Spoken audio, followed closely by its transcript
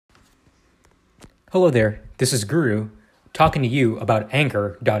Hello there, this is Guru talking to you about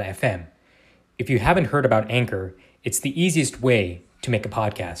Anchor.fm. If you haven't heard about Anchor, it's the easiest way to make a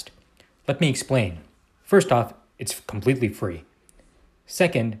podcast. Let me explain. First off, it's completely free.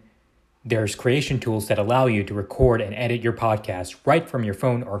 Second, there's creation tools that allow you to record and edit your podcast right from your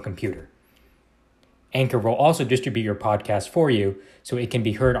phone or computer. Anchor will also distribute your podcast for you so it can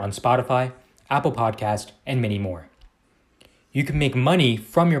be heard on Spotify, Apple Podcast, and many more. You can make money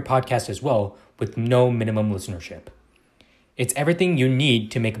from your podcast as well with no minimum listenership. It's everything you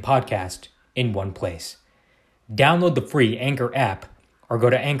need to make a podcast in one place. Download the free Anchor app or go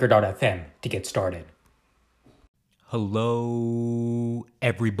to Anchor.fm to get started. Hello,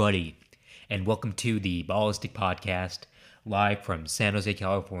 everybody, and welcome to the Ballistic Podcast, live from San Jose,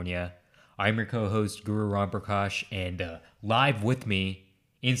 California. I'm your co-host, Guru Ramprakash, and live with me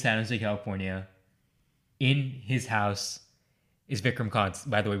in San Jose, California, in his house, is Vikram Khan.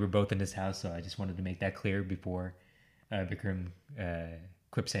 By the way, we're both in his house, so I just wanted to make that clear before Vikram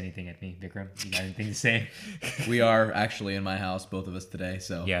quips anything at me. Vikram, you got anything to say? We are actually in my house, both of us today,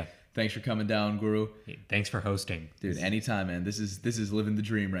 so Yeah. thanks for coming down, Guru. Thanks for hosting. Dude, anytime, man. This is living the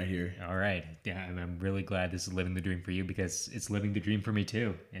dream right here. All right. Yeah, I'm really glad this is living the dream for you because it's living the dream for me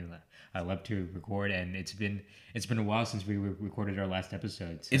too. And I love to record, and it's been a while since we recorded our last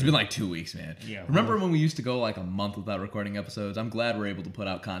episode. So. It's been like 2 weeks, man. Yeah. Remember when we used to go like a month without recording episodes? I'm glad we're able to put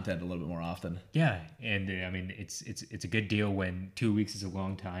out content a little bit more often. Yeah, and I mean it's a good deal when 2 weeks is a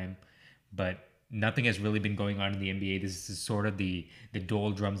long time, but nothing has really been going on in the NBA. This is sort of the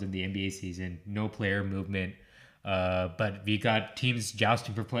doldrums of the NBA season. No player movement, but we got teams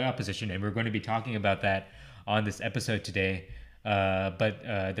jousting for playoff position, and we're going to be talking about that on this episode today. But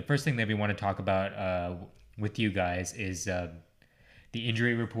the first thing that we want to talk about with you guys is the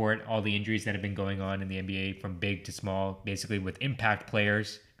injury report, all the injuries that have been going on in the NBA from big to small, basically with impact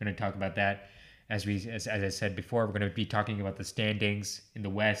players. We're going to talk about that. As I said before, we're going to be talking about the standings in the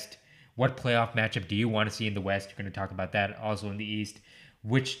West. What playoff matchup do you want to see in the West? We're going to talk about that. Also in the East,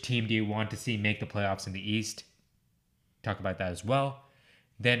 which team do you want to see make the playoffs in the East? Talk about that as well.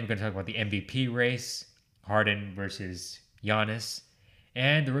 Then we're going to talk about the MVP race, Harden versus Giannis,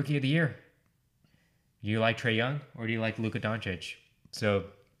 and the Rookie of the Year. Do you like Trae Young or do you like Luka Doncic? So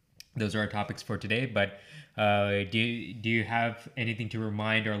those are our topics for today. But do you have anything to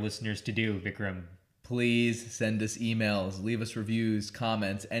remind our listeners to do, Vikram? Please send us emails, leave us reviews,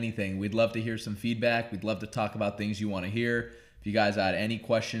 comments, anything. We'd love to hear some feedback. We'd love to talk about things you want to hear. If you guys had any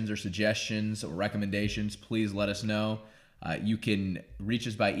questions or suggestions or recommendations, please let us know. You can reach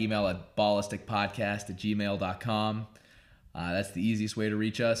us by email at ballisticpodcast@gmail.com. That's the easiest way to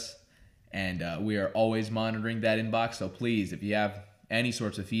reach us. And we are always monitoring that inbox. So please, if you have any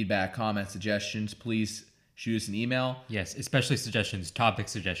sorts of feedback, comments, suggestions, please shoot us an email. Yes, especially suggestions, topic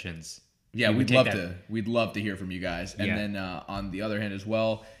suggestions. Yeah, we'd love to hear from you guys. And then on the other hand as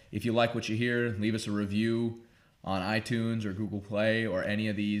well, if you like what you hear, leave us a review on iTunes or Google Play or any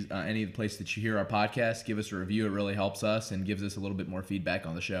of the places that you hear our podcast. Give us a review. It really helps us and gives us a little bit more feedback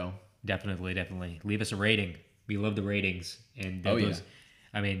on the show. Definitely. Leave us a rating. We love the ratings. And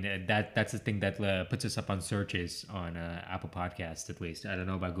I mean, that's the thing that puts us up on searches on Apple Podcasts, at least. I don't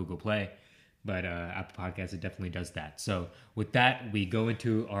know about Google Play, but Apple Podcasts, it definitely does that. So with that, we go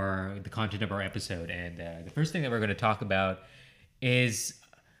into the content of our episode. And the first thing that we're going to talk about is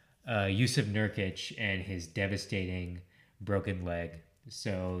Jusuf Nurkic and his devastating broken leg.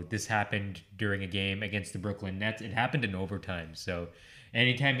 So this happened during a game against the Brooklyn Nets. It happened in overtime. So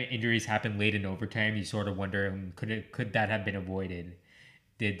anytime injuries happen late in overtime, you sort of wonder, could that have been avoided?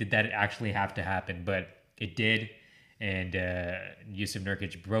 Did that actually have to happen? But it did. And Jusuf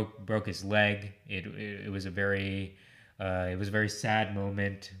Nurkic broke his leg. It was a very sad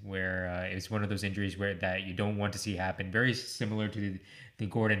moment where it was one of those injuries that you don't want to see happen. Very similar to the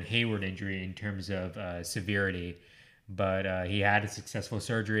Gordon Hayward injury in terms of severity, but he had a successful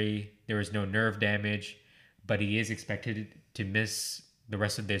surgery. There was no nerve damage, but he is expected to miss the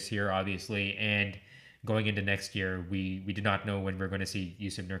rest of this year, obviously, and going into next year, we do not know when we're going to see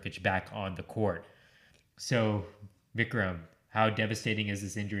Jusuf Nurkic back on the court. So, Vikram, how devastating is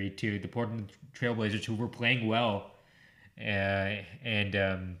this injury to the Portland Trailblazers, who were playing well?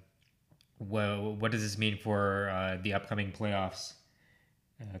 What does this mean for the upcoming playoffs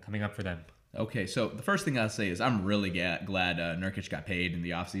coming up for them? Okay, so the first thing I'll say is I'm really glad Nurkic got paid in the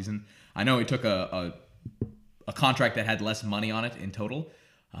offseason. I know he took a contract that had less money on it in total,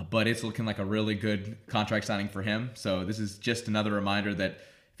 but it's looking like a really good contract signing for him. So this is just another reminder that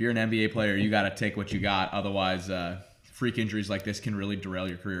if you're an NBA player, you got to take what you got. Otherwise, freak injuries like this can really derail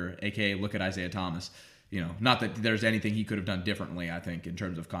your career, aka look at Isaiah Thomas. not that there's anything he could have done differently, I think, in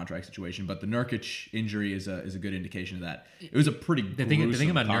terms of contract situation, but the Nurkic injury is a good indication of that. It was a pretty the thing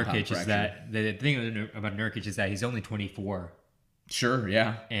about Nurkic fracture. is that the thing about Nurkic is that he's only 24. Sure,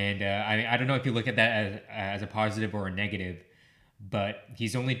 yeah. And I don't know if you look at that as a positive or a negative, but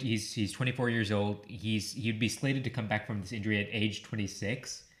he's 24 years old. He'd be slated to come back from this injury at age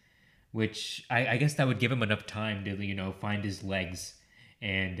 26, which I guess that would give him enough time to find his legs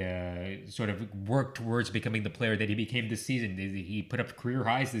and sort of work towards becoming the player that he became this season. He put up career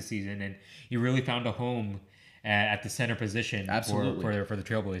highs this season, and he really found a home at the center position for the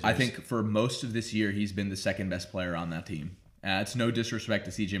Trailblazers. I think for most of this year, he's been the second best player on that team. It's no disrespect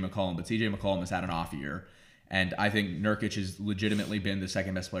to CJ McCollum, but CJ McCollum has had an off year. And I think Nurkic has legitimately been the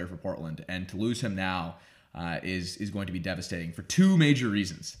second best player for Portland. And to lose him now is going to be devastating for two major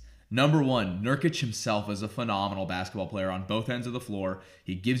reasons. Number one, Nurkic himself is a phenomenal basketball player on both ends of the floor.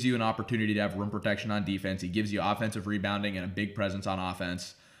 He gives you an opportunity to have rim protection on defense. He gives you offensive rebounding and a big presence on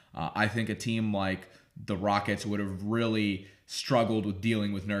offense. I think a team like the Rockets would have really struggled with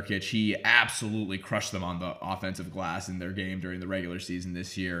dealing with Nurkic. He absolutely crushed them on the offensive glass in their game during the regular season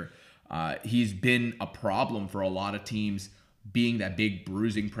this year. He's been a problem for a lot of teams, being that big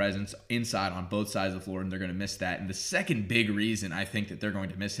bruising presence inside on both sides of the floor, and they're going to miss that. And the second big reason I think that they're going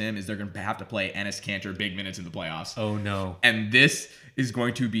to miss him is they're going to have to play Enes Kanter big minutes in the playoffs. Oh, no. And this is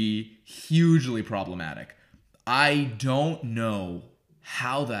going to be hugely problematic. I don't know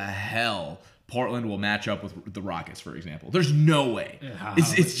how the hell Portland will match up with the Rockets, for example. There's no way.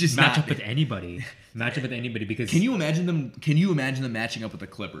 It's just match up with anybody. Match up with anybody because Can you imagine them matching up with the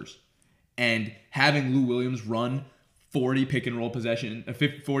Clippers and having Lou Williams run 40 pick and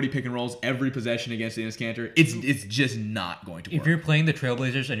rolls every possession against Enes Kanter? It's just not going to work. If you're playing the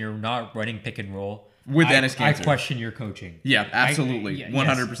Trailblazers and you're not running pick and roll with Enes Kanter, I question your coaching. Yeah, absolutely,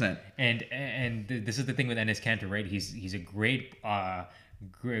 100%. Yes. And this is the thing with Enes Kanter, right? He's a great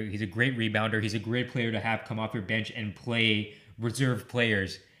rebounder. He's a great player to have come off your bench and play reserve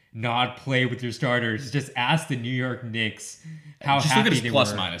players, not play with your starters. Just ask the New York Knicks how just happy look at his they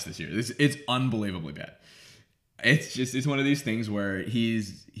plus were. minus this year. It's unbelievably bad. It's one of these things where he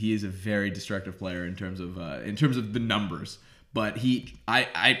is a very destructive player in terms of the numbers. But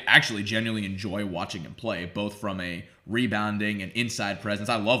I actually genuinely enjoy watching him play, both from a rebounding and inside presence.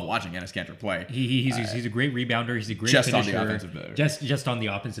 I love watching Enes Kanter play. He's a great rebounder. He's a great just finisher. on the offensive end. Just on the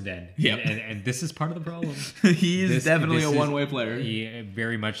offensive end. Yeah, and this is part of the problem. He is definitely a one-way player.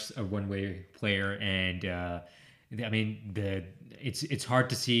 Very much a one-way player, and I mean it's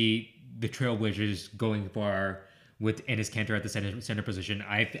hard to see the Trailblazers going far with Enes Kanter at the center position.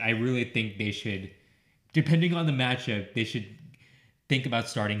 I really think they should, depending on the matchup, they should think about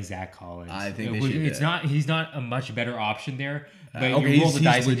starting Zach Collins. I think they should. He's not a much better option there. But you roll the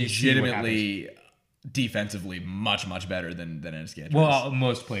dice and legitimately defensively much better than Enes Kanter. Well,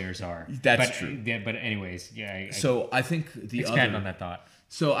 most players are. That's true. Yeah, but anyways, yeah. So I think expand on that thought.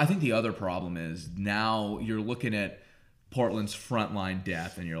 So I think the other problem is now you're looking at Portland's frontline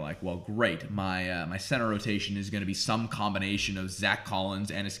depth, and you're like, well, great. My center rotation is going to be some combination of Zach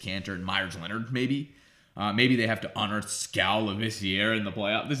Collins, Enes Kanter, and Myers Leonard, maybe. Maybe they have to unearth Skal Labissiere in the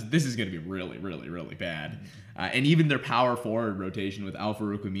playoff. This is going to be really, really, really bad. And even their power forward rotation with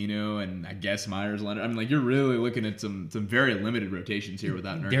Al-Farouq Aminu and I guess Myers Leonard. I mean, like you're really looking at some very limited rotations here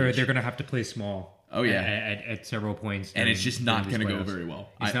without Nurkic. They're going to have to play small. Oh yeah, at several points, and it's just not going to go very well.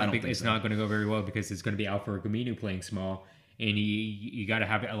 It's not going to go very well because it's going to be Al-Farouq Aminu playing small, and you got to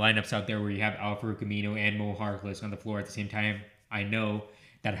have lineups out there where you have Al-Farouq Aminu and Mo Harkless on the floor at the same time. I know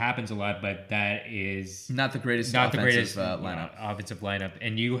that happens a lot, but that is not the greatest offensive lineup,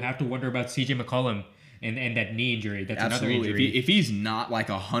 and you have to wonder about CJ McCollum and that knee injury. That's absolutely another injury. If he's not like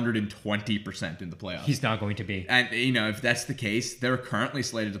 120% in the playoffs, he's not going to be. And if that's the case, they're currently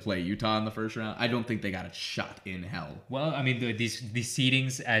slated to play Utah in the first round. I don't think they got a shot in hell. Well, I mean, these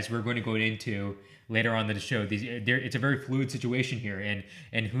seedings, as we're going to go into later on in the show, it's a very fluid situation here,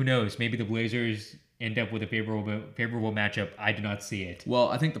 and who knows? Maybe the Blazers end up with a favorable matchup. I do not see it. Well,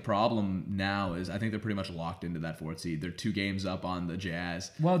 I think the problem now is I think they're pretty much locked into that 4th seed. They're 2 games up on the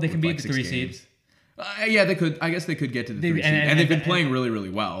Jazz. Well, they can beat the 3 seeds. Yeah, they could. I guess they could get to the 3 seed. And they've been playing really,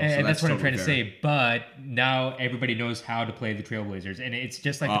 really well. And that's what I'm trying to say. But now everybody knows how to play the Trailblazers. And it's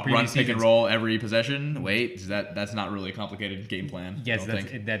just like the previous run, pick, and roll every possession. Wait, that's not really a complicated game plan. Yes,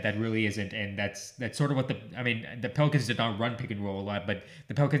 that really isn't. And that's sort of what the Pelicans did not run pick and roll a lot, but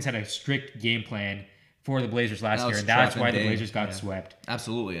the Pelicans had a strict game plan for the Blazers last year, and that's why the Blazers got swept.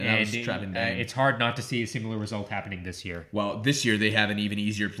 Absolutely, and that was trap and bang. It's hard not to see a similar result happening this year. Well, this year they have an even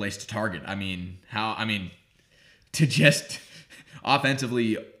easier place to target. To just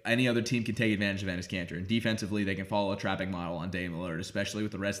offensively, any other team can take advantage of Enes Kanter. And defensively, they can follow a trapping model on Dame Lillard, especially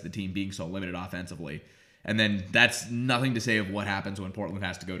with the rest of the team being so limited offensively. And then that's nothing to say of what happens when Portland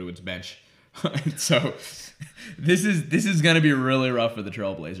has to go to its bench. So this is going to be really rough for the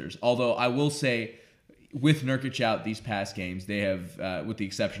Trailblazers. Although I will say, with Nurkic out these past games, they have, with the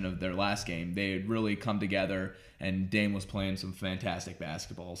exception of their last game, they had really come together, and Dame was playing some fantastic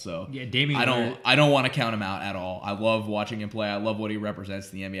basketball. So yeah, I don't want to count him out at all. I love watching him play. I love what he represents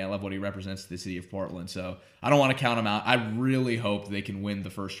to the NBA. I love what he represents to the city of Portland. So I don't want to count him out. I really hope they can win the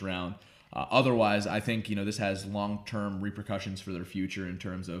first round. Otherwise, I think this has long-term repercussions for their future in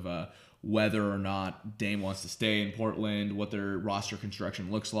terms of whether or not Dame wants to stay in Portland, what their roster construction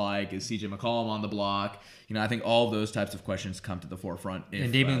looks like, is CJ McCollum on the block? I think all those types of questions come to the forefront.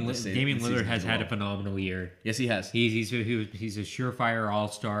 And Damian Lillard has had a phenomenal year. Yes, he has. He's a surefire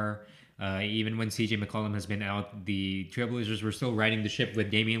all-star. Even when CJ McCollum has been out, the Trailblazers were still riding the ship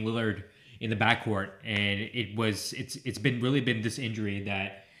with Damian Lillard in the backcourt, and it's been this injury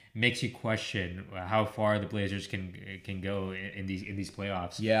that makes you question how far the Blazers can go in these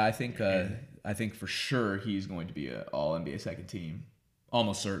playoffs. Yeah, I think for sure he's going to be an All NBA second team,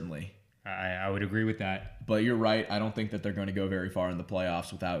 almost certainly. I would agree with that. But you're right. I don't think that they're going to go very far in the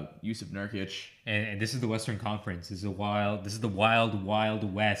playoffs without Jusuf Nurkic. And this is the Western Conference. This is the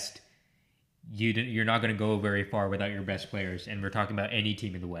wild West. You're not going to go very far without your best players, and we're talking about any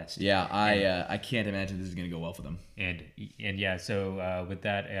team in the West. Yeah, I can't imagine this is going to go well for them. And yeah, so with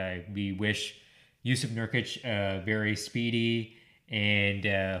that, we wish Jusuf Nurkic a very speedy and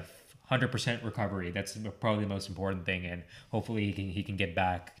 100% recovery. That's probably the most important thing, and hopefully he can get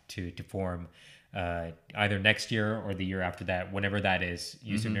back to form either next year or the year after that, whenever that is.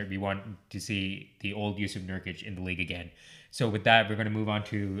 We want to see the old Jusuf Nurkic in the league again. So with that, we're going to move on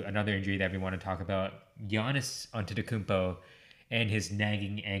to another injury that we want to talk about, Giannis Antetokounmpo and his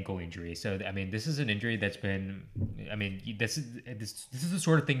nagging ankle injury. So, this is an injury that's been, this is the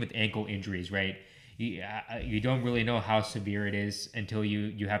sort of thing with ankle injuries, right? You don't really know how severe it is until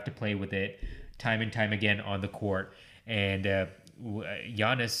you have to play with it time and time again on the court. And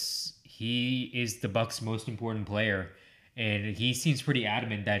Giannis, he is the Bucks' most important player, and he seems pretty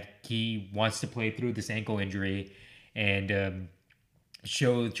adamant that he wants to play through this ankle injury and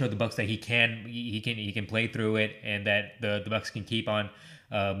show the Bucks that he can play through it, and that the Bucks can keep on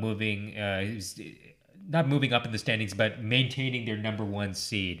moving, not moving up in the standings, but maintaining their number one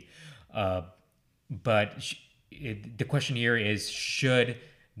seed. But the question here is, should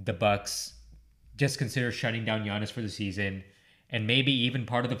the Bucks just consider shutting down Giannis for the season, and maybe even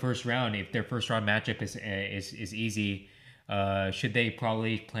part of the first round if their first round matchup is easy? Should they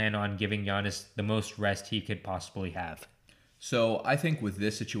probably plan on giving Giannis the most rest he could possibly have? So I think with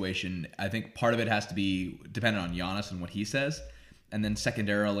this situation, I think part of it has to be dependent on Giannis and what he says, and then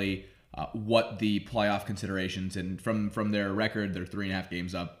secondarily, what the playoff considerations, and from their record, they're 3.5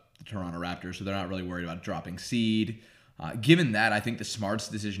 games up the Toronto Raptors, so they're not really worried about dropping seed. Given that, I think the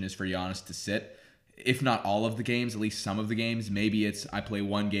smartest decision is for Giannis to sit, if not all of the games, at least some of the games. Maybe it's I play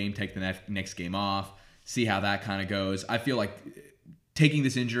one game, take the next game off, see how that kind of goes. I feel like taking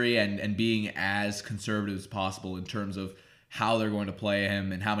this injury and being as conservative as possible in terms of how they're going to play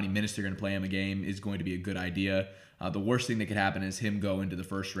him and how many minutes they're going to play him a game is going to be a good idea. The worst thing that could happen is him go into the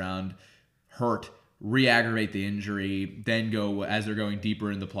first round hurt, re-aggravate the injury, then go as they're going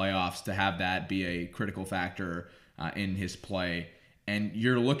deeper in the playoffs to have that be a critical factor in his play. And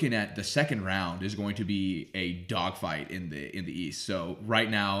you're looking at the second round is going to be a dogfight in the East. So right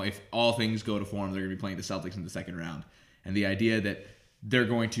now, if all things go to form, they're going to be playing the Celtics in the second round. And the idea that they're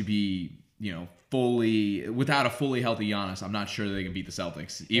going to be, fully without a fully healthy Giannis, I'm not sure they can beat the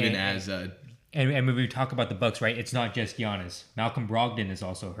Celtics, even as a. And when we talk about the Bucks, right? It's not just Giannis. Malcolm Brogdon is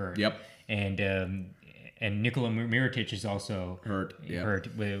also hurt. Yep. And Nikola Mirotic is also hurt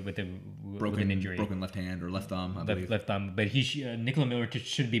with an injury, broken left hand or left thumb, I believe. Left thumb, but Nikola Mirotic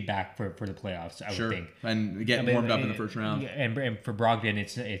should be back for the playoffs. I would think, and getting warmed up in the first round. And for Brogdon,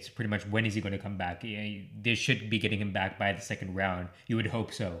 it's pretty much when is he going to come back? They should be getting him back by the second round. You would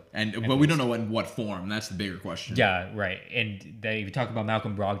hope so. But we don't know in what form. That's the bigger question. Yeah, right. And if you talk about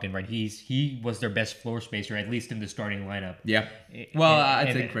Malcolm Brogdon, right? He was their best floor spacer, at least in the starting lineup. Yeah. Well,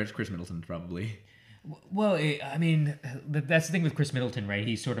 I think Chris Middleton probably. Well, that's the thing with Chris Middleton, right?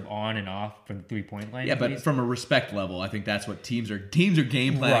 He's sort of on and off from the 3-point line. Yeah, but from a respect level, I think that's what teams are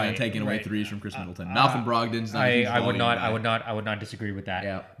game planning on taking away threes from Chris Middleton. Malcolm Brogdon's not. I would not disagree with that.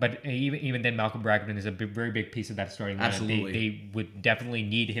 Yeah. But even then, Malcolm Brogdon is a very big piece of that starting lineup. Absolutely. They would definitely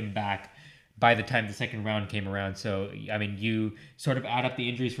need him back by the time the second round came around. So you sort of add up the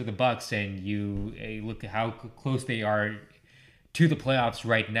injuries for the Bucks, and you look at how close they are to the playoffs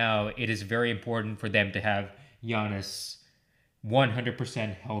right now, it is very important for them to have Giannis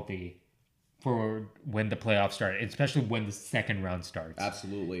 100% healthy for when the playoffs start, especially when the second round starts.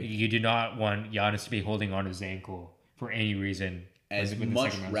 Absolutely. You do not want Giannis to be holding on to his ankle for any reason. As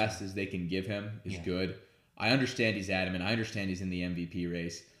much rest as they can give him is good. I understand he's adamant. I understand he's in the MVP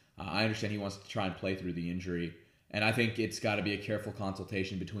race. I understand he wants to try and play through the injury. And I think it's got to be a careful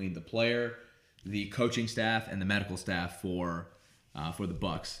consultation between the player, the coaching staff, and the medical staff for the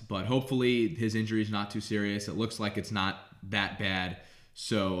Bucks. But hopefully his injury is not too serious. It looks like it's not that bad.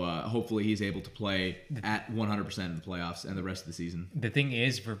 So hopefully he's able to play at 100% in the playoffs and the rest of the season. The thing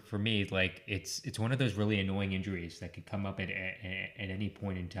is, for me, like it's one of those really annoying injuries that could come up at any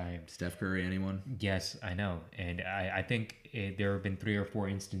point in time. Steph Curry, anyone? Yes, I know. And I think there have been 3 or 4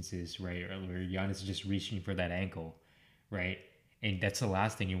 instances, right, where Giannis is just reaching for that ankle, right? And that's the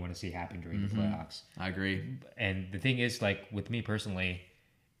last thing you want to see happen during the playoffs. I agree. And the thing is, like, with me personally,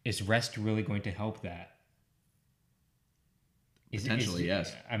 is rest really going to help that? Potentially,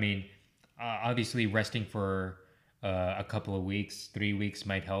 yes. I mean, obviously resting for a couple of weeks, 3 weeks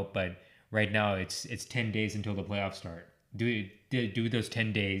might help, but right now it's 10 days until the playoffs start. Do those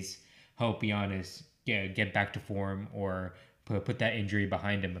 10 days help Giannis get back to form or put that injury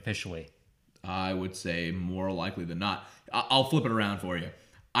behind him officially? I would say more likely than not. I'll flip it around for you.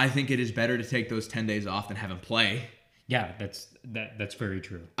 I think it is better to take those 10 days off than have him play. Yeah, that's very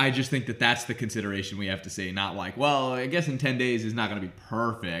true. I just think that that's the consideration we have to say, not like, well, I guess in 10 days is not going to be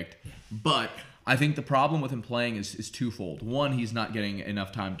perfect. But I think the problem with him playing is twofold. One, he's not getting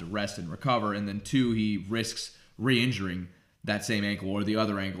enough time to rest and recover. And then 2, he risks re-injuring that same ankle or the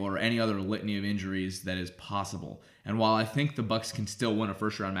other ankle or any other litany of injuries that is possible. And while I think the Bucks can still win a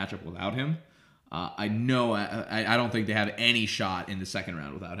first-round matchup without him, I don't think they have any shot in the second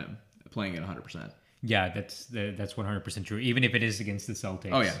round without him playing at 100%. Yeah, that's 100% true. Even if it is against the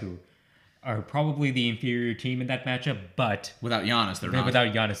Celtics, who are probably the inferior team in that matchup, but without Giannis, they're not.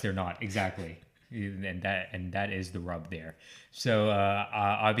 Without Giannis, they're not. Exactly, and that is the rub there. So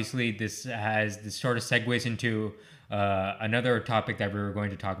obviously, this sort of segues into another topic that we were going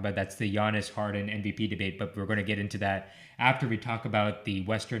to talk about. That's the Giannis Harden MVP debate, but we're going to get into that after we talk about the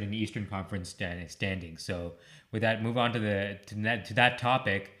Western and Eastern Conference standings. So with that, move on to that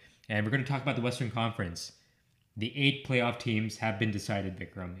topic. And we're going to talk about the Western Conference. The 8 playoff teams have been decided,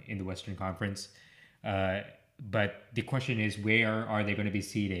 Vikram, in the Western Conference. But the question is, where are they going to be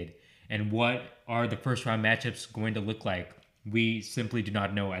seeded? And what are the first round matchups going to look like? We simply do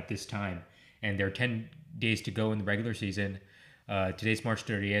not know at this time. And there are 10 days to go in the regular season. Today's March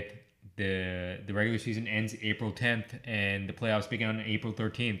 30th. The regular season ends April 10th, and the playoffs begin on April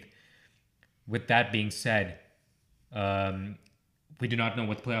 13th. With that being said, we do not know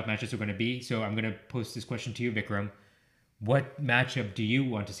what the playoff matchups are going to be, so I'm going to post this question to you, Vikram. What matchup do you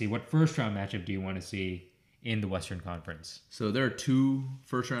want to see? What first-round matchup do you want to see in the Western Conference? So there are 2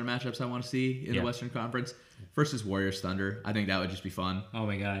 first-round matchups I want to see in the Western Conference. First is Warriors-Thunder. I think that would just be fun. Oh,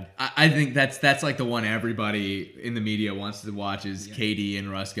 my God. I think that's like the one everybody in the media wants to watch is KD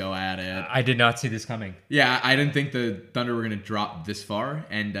and Russ go at it. I did not see this coming. Yeah, I didn't think the Thunder were going to drop this far,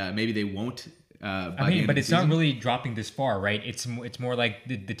 and maybe they won't. But it's not really dropping this far, right? It's more like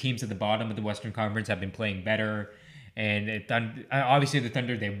the teams at the bottom of the Western Conference have been playing better, and obviously the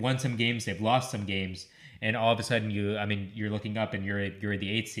Thunder, they've won some games, they've lost some games, and all of a sudden you're looking up and you're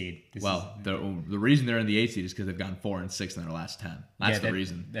the 8th seed. The reason they're in the 8th seed is because they've gone 4 and 6 in their last 10. That's the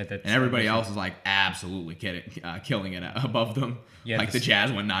reason. And everybody else is like absolutely killing it above them. Yeah, like the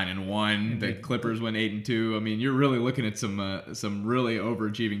Jazz went 9-1, the Clippers went 8-2. I mean, you're really looking at some really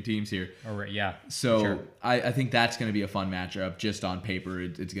overachieving teams here. All right, yeah. So sure. I think that's going to be a fun matchup. Just on paper,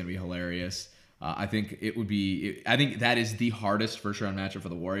 it's going to be hilarious. I think it would be. I think that is the hardest first round matchup for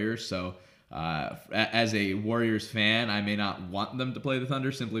the Warriors. So. As a Warriors fan, I may not want them to play the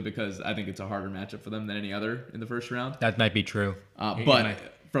Thunder simply because I think it's a harder matchup for them than any other in the first round. That might be true. But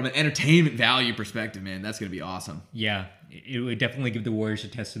from an entertainment value perspective, man, that's going to be awesome. Yeah, it would definitely give the Warriors a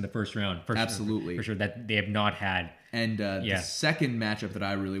test in the first round. Absolutely. For sure, that they have not had. And the second matchup that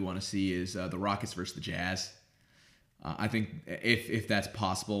I really want to see is the Rockets versus the Jazz. I think if that's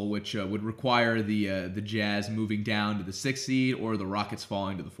possible, which would require the Jazz moving down to the 6th seed or the Rockets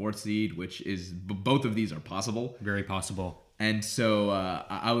falling to the 4th seed, which is both of these are possible. Very possible. And so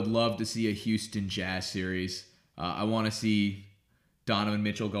I would love to see a Houston Jazz series. I want to see Donovan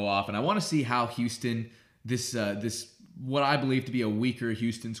Mitchell go off, and I want to see how Houston, this what I believe to be a weaker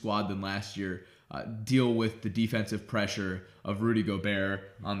Houston squad than last year, deal with the defensive pressure of Rudy Gobert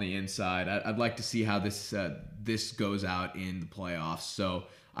on the inside. I'd like to see how this goes out in the playoffs. So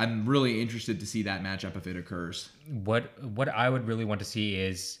I'm really interested to see that matchup if it occurs. What I would really want to see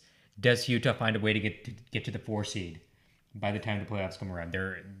is, does Utah find a way to get to the 4 seed by the time the playoffs come around?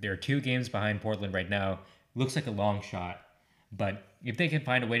 They're 2 games behind Portland right now. Looks like a long shot, but if they can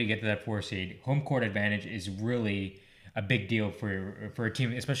find a way to get to that 4 seed, home court advantage is really a big deal for a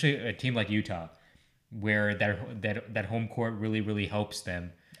team, especially a team like Utah, where that home court really helps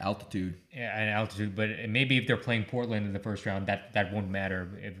them. Altitude. But maybe if they're playing Portland in the first round, that won't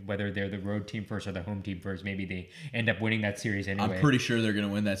matter. Whether they're the road team first or the home team first, maybe they end up winning that series anyway. I'm pretty sure they're going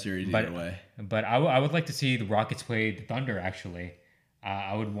to win that series either way. But I would like to see the Rockets play the Thunder, actually.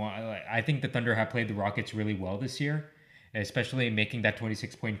 I think the Thunder have played the Rockets really well this year, especially making that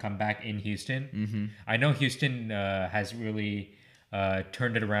 26-point comeback in Houston. Mm-hmm. I know Houston has really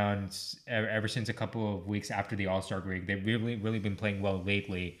turned it around ever since a couple of weeks after the All-Star break. They've really been playing well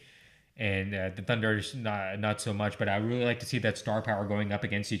lately, and the Thunder's not so much. But I really like to see that star power going up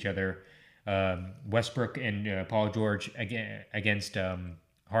against each other. Westbrook and Paul George against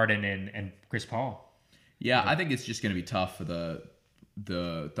Harden and Chris Paul. Yeah, I think it's just going to be tough for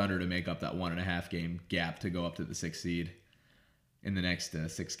the Thunder to make up that 1.5 game gap to go up to the 6th seed in the next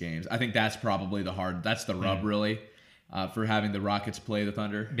 6 games. I think that's probably that's the rub really. For having the Rockets play the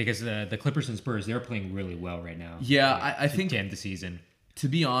Thunder. Because the Clippers and Spurs, they're playing really well right now. Yeah, I think to end the season. To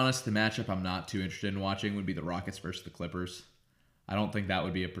be honest, the matchup I'm not too interested in watching would be the Rockets versus the Clippers. I don't think that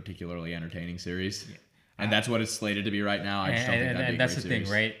would be a particularly entertaining series. Yeah. And that's what it's slated to be right now. I just don't think that'd be a that's great the series.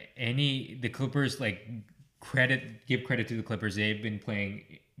 thing, right? The Clippers, give credit to the Clippers. They've been playing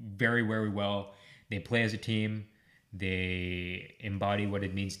very, very well. They play as a team. They embody what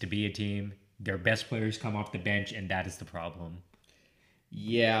it means to be a team. Their best players come off the bench, and that is the problem.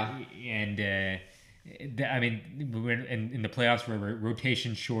 Yeah. And, in the playoffs where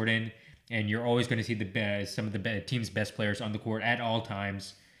rotations shorten, and you're always going to see some of the team's best players on the court at all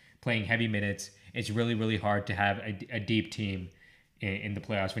times playing heavy minutes. It's really, really hard to have a deep team in the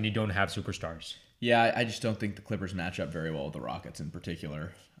playoffs when you don't have superstars. Yeah, I just don't think the Clippers match up very well with the Rockets in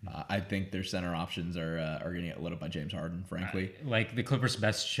particular. I think their center options are going to get lit up by James Harden, frankly. The Clippers'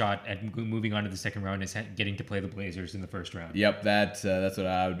 best shot at moving on to the second round is getting to play the Blazers in the first round. Yep, that's what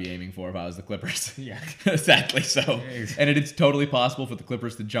I would be aiming for if I was the Clippers. Yeah, exactly. So, and it's totally possible for the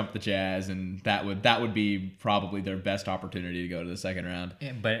Clippers to jump the Jazz, and that would be probably their best opportunity to go to the second round.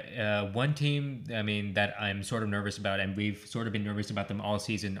 Yeah, but one team, that I'm sort of nervous about, and we've sort of been nervous about them all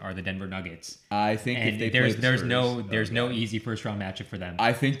season, are the Denver Nuggets. I think if they play the Spurs, there's no easy first round matchup for them.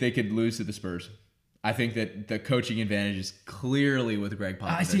 I think they could lose to the Spurs. I think that the coaching advantage is clearly with Greg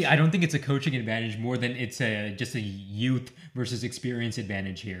Popovich. I don't think it's a coaching advantage more than it's just a youth versus experience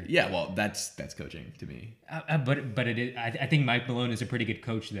advantage here. Yeah, well, that's coaching to me. But it is. I think Mike Malone is a pretty good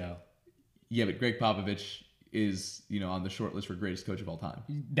coach, though. Yeah, but Greg Popovich is on the short list for greatest coach of all time.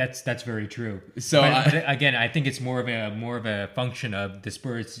 That's very true. So but again, I think it's more of a function of the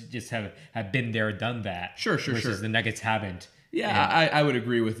Spurs just have been there, done that. Sure. Versus the Nuggets haven't. Yeah, I would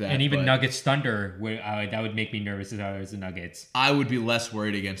agree with that. And even Nuggets Thunder, that would make me nervous if I was the Nuggets. I would be less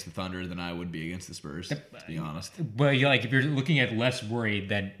worried against the Thunder than I would be against the Spurs, to be honest. Well, if you're looking at less worried,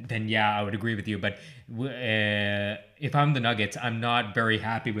 then yeah, I would agree with you. But if I'm the Nuggets, I'm not very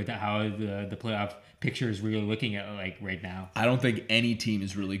happy with how the playoff picture is really looking at right now. I don't think any team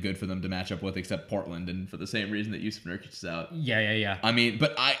is really good for them to match up with except Portland, and for the same reason that Jusuf Nurkic is out. Yeah.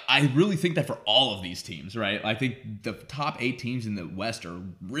 But I really think that for all of these teams, right? I think the top 8 teams in the West are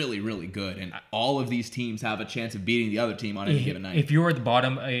really, really good, and all of these teams have a chance of beating the other team on any given night. If you're the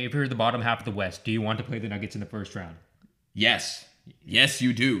bottom half of the West, do you want to play the Nuggets in the first round? Yes,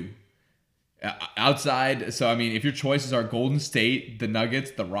 you do. Outside, so if your choices are Golden State, the Nuggets,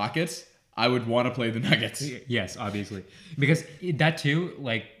 the Rockets, I would want to play the Nuggets. Yes, obviously. Because that too,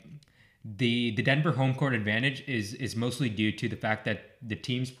 the Denver home court advantage is mostly due to the fact that the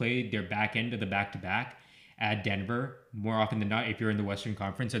teams play their back end of the back-to-back at Denver more often than not if you're in the Western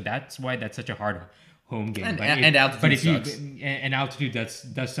Conference. So that's why that's such a hard home game. And altitude sucks. And altitude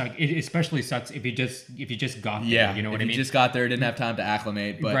does suck. It especially sucks if you just got there. Yeah, you know what I mean? If you just got there, didn't have time to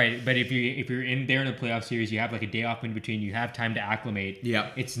acclimate. But right, but if you're in there in a playoff series, you have a day off in between. You have time to acclimate.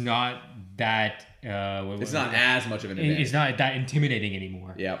 Yeah, it's not that. It's not as much of an advantage. It's not that intimidating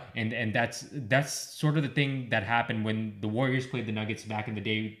anymore. Yeah, and that's sort of the thing that happened when the Warriors played the Nuggets back in the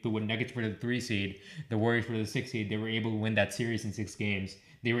day. The Nuggets were the 3 seed, the Warriors were the 6 seed. They were able to win that series in 6 games.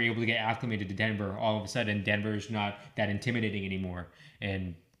 They were able to get acclimated to Denver. All of a sudden, Denver's not that intimidating anymore.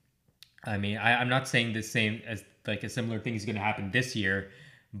 And I'm not saying the same as a similar thing is going to happen this year,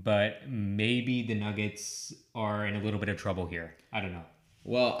 but maybe the Nuggets are in a little bit of trouble here. I don't know.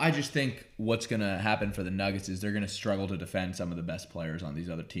 Well, I just think what's going to happen for the Nuggets is they're going to struggle to defend some of the best players on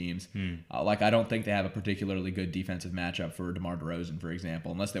these other teams. I don't think they have a particularly good defensive matchup for DeMar DeRozan, for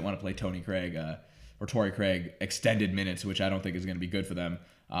example, unless they want to play Torrey Craig extended minutes, which I don't think is going to be good for them.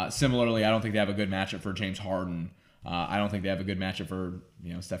 Similarly, I don't think they have a good matchup for James Harden. I don't think they have a good matchup for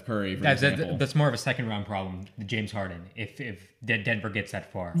Steph Curry, for example. That's more of a second round problem, James Harden, if Denver gets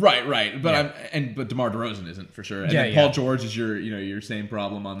that far. Right. But but DeMar DeRozan isn't for sure. And then Paul George is your same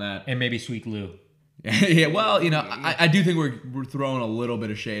problem on that. And maybe Sweet Lou. Yeah, well, I do think we're throwing a little bit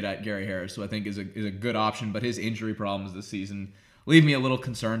of shade at Gary Harris, who I think is a good option, but his injury problems this season leave me a little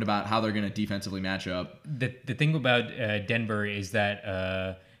concerned about how they're going to defensively match up. The thing about Denver is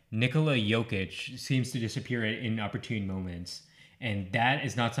that Nikola Jokic seems to disappear in inopportune moments, and that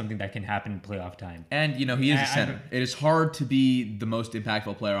is not something that can happen in playoff time. And, he is a center. It is hard to be the most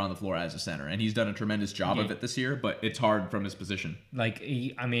impactful player on the floor as a center, and he's done a tremendous job of it this year, but it's hard from his position.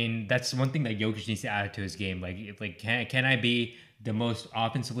 That's one thing that Jokic needs to add to his game. Can I be the most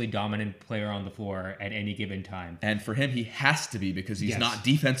offensively dominant player on the floor at any given time? And for him, he has to be, because he's not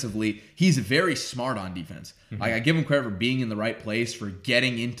defensively. He's very smart on defense. Mm-hmm. I give him credit for being in the right place, for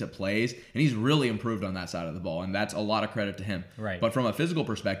getting into plays, and he's really improved on that side of the ball, and that's a lot of credit to him. Right. But from a physical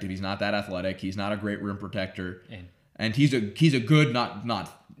perspective, he's not that athletic. He's not a great rim protector, and he's a good,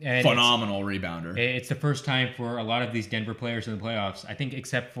 not phenomenal rebounder. It's the first time for a lot of these Denver players in the playoffs, I think,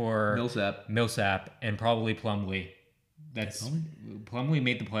 except for Millsap and probably Plumlee. Plumlee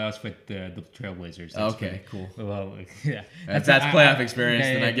made the playoffs with the Trailblazers. Cool. Well, yeah, that's playoff experience,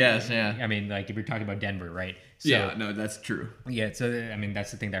 then I guess. Yeah. I mean, if you're talking about Denver, right? So, no, that's true. Yeah. So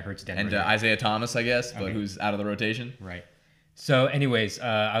that's the thing that hurts Denver. And Isaiah Thomas, I guess, but who's out of the rotation. Right. So, anyways,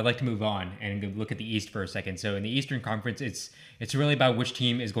 I'd like to move on and look at the East for a second. So, in the Eastern Conference, it's really about which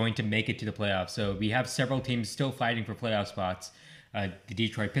team is going to make it to the playoffs. So, we have several teams still fighting for playoff spots: the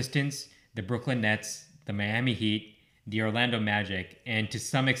Detroit Pistons, the Brooklyn Nets, the Miami Heat, the Orlando Magic, and to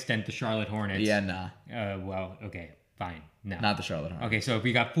some extent the Charlotte Hornets. Yeah, nah. Well, okay, fine. No. Not the Charlotte Hornets. Okay, so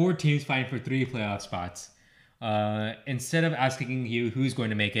we got 4 teams fighting for 3 playoff spots. Instead of asking you who's going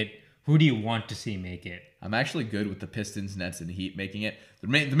to make it, who do you want to see make it? I'm actually good with the Pistons, Nets, and the Heat making it. The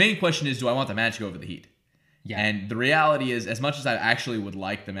main question is, do I want the Magic over the Heat? Yeah. And the reality is, as much as I actually would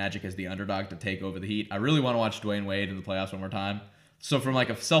like the Magic as the underdog to take over the Heat, I really want to watch Dwayne Wade in the playoffs one more time. So from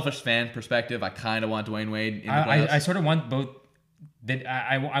a selfish fan perspective, I kind of want Dwayne Wade in the playoffs. I sort of want both.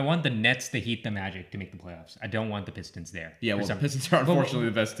 I want the Nets, the Heat, the Magic to make the playoffs. I don't want the Pistons there. Yeah, well, the Pistons are unfortunately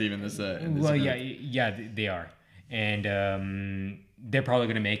the best team in this. Yeah, they are, and they're probably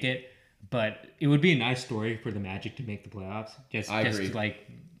going to make it. But it would be a nice story for the Magic to make the playoffs.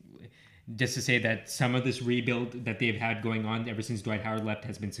 Just to say that some of this rebuild that they've had going on ever since Dwight Howard left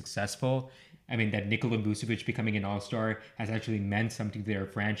has been successful. I mean, that Nikola Vucevic becoming an all-star has actually meant something to their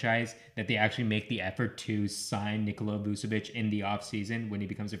franchise, that they actually make the effort to sign Nikola Vucevic in the offseason when he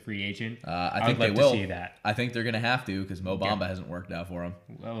becomes a free agent. I think they will. To see that. I think they're going to have to, because Mo Bamba hasn't worked out for him.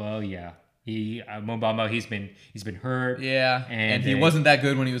 Well, yeah. Mo Bamba, he's been hurt. Yeah, and he wasn't that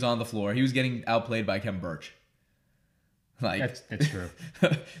good when he was on the floor. He was getting outplayed by Kevin Birch. That's true.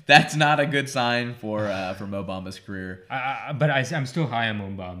 That's not a good sign for Mo Bamba's career. But I'm still high on Mo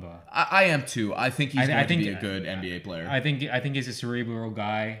Bamba. I am too. I think he's going to be a good NBA player. I think he's a cerebral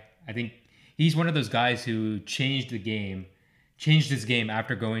guy. I think he's one of those guys who changed his game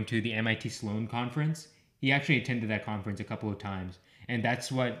after going to the MIT Sloan conference. He actually attended that conference a couple of times, and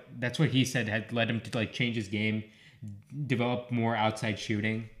that's what he said had led him to change his game, develop more outside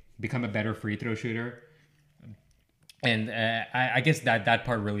shooting, become a better free throw shooter. And I guess that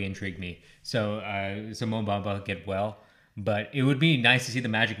part really intrigued me. So Mo Bamba get well, but it would be nice to see the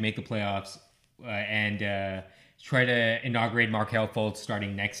Magic make the playoffs and try to inaugurate Markelle Fultz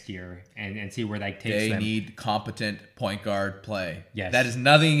starting next year and see where that takes them. They need competent point guard play. Yes. That is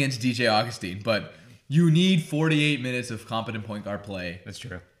nothing against DJ Augustine, but you need 48 minutes of competent point guard play. That's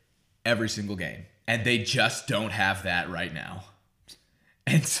true. Every single game. And they just don't have that right now.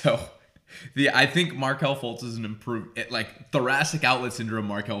 And so I think Markelle Fultz is an improvement. Thoracic outlet syndrome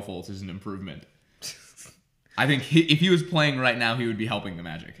Markelle Fultz is an improvement. I think if he was playing right now, he would be helping the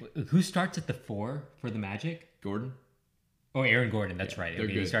Magic. Who starts at the 4 for the Magic? Gordon. Oh, Aaron Gordon. That's right. They're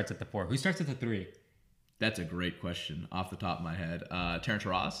good. He starts at the 4. Who starts at the 3? That's a great question off the top of my head. Terrence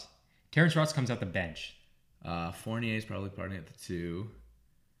Ross. Terrence Ross comes out the bench. Fournier is probably starting at the 2.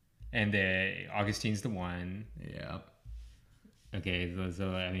 And Augustine's the 1. Yeah. Okay,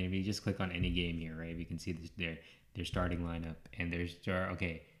 so I mean, if you just click on any game here, right? We can see their starting lineup, and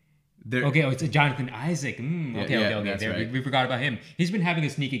okay, Okay, it's Jonathan Isaac. Okay. That's right. We forgot about him. He's been having a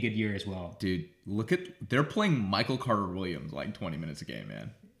sneaky good year as well. Dude, they're playing Michael Carter Williams like 20 minutes a game,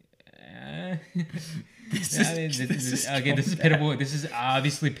 man. This is pitiful. This is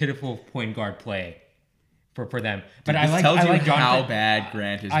obviously pitiful point guard play for them. But Dude, I like Jonathan, how bad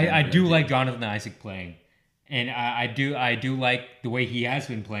Grant is. I do like Jonathan Isaac playing, and I do like the way he has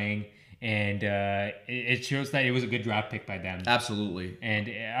been playing, and it shows that it was a good draft pick by them. Absolutely. And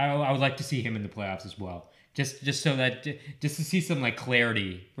I would like to see him in the playoffs as well, just so that just to see some like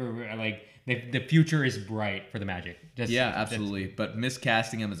clarity for like. The future is bright for the Magic. Absolutely. But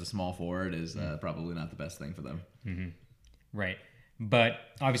miscasting him as a small forward is probably not the best thing for them. Mm-hmm. Right. But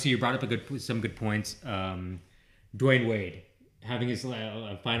obviously, you brought up some good points. Dwayne Wade having his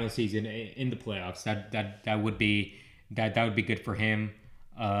final season in the playoffs that would be good for him.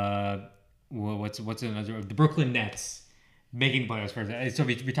 What's another? The Brooklyn Nets making the playoffs first. So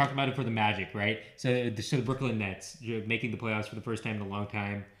we talked about it for the Magic, right? So the Brooklyn Nets making the playoffs for the first time in a long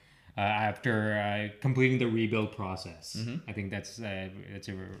time. After completing the rebuild process. I think that's a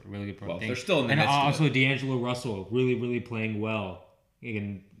really good thing. They're still in the midst of it. Also, D'Angelo Russell really playing well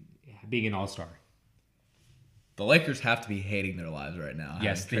in being an all-star. The Lakers have to be hating their lives right now.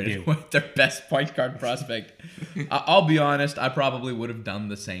 Yes, they do. With their best point guard prospect. I'll be honest, I probably would have done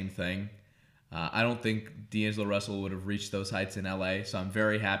the same thing. I don't think D'Angelo Russell would have reached those heights in LA, so I'm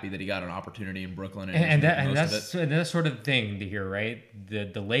very happy that he got an opportunity in Brooklyn. And that's sort of the thing to hear, right?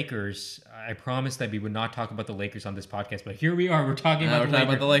 The Lakers. I promised that we would not talk about the Lakers on this podcast, but here we are. We're talking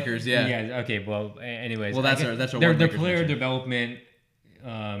about the Lakers. Yeah. Yeah. Okay. Well, anyways. Well, that's our their player development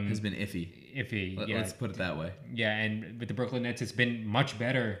has been iffy. Let's put it that way. Yeah, and with the Brooklyn Nets, it's been much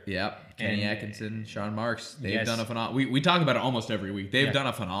better. Yeah, Kenny Atkinson, Sean Marks, they've done a phenomenal. We talk about it almost every week. They've done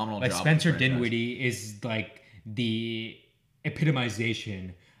a phenomenal job. Spencer Dinwiddie is like the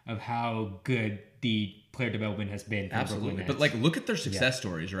epitomization of how good the player development has been. For Absolutely, but like look at their success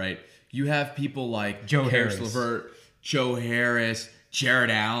stories, right? You have people like Joe Harris Harris. LeVert, Joe Harris,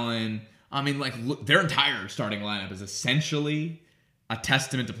 Jared Allen. I mean, like look, their entire starting lineup is essentially a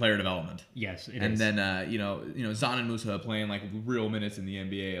testament to player development. Yes, it and is. then Zan and Musa playing like real minutes in the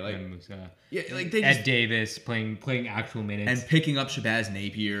NBA, like Ed Davis playing actual minutes and picking up Shabazz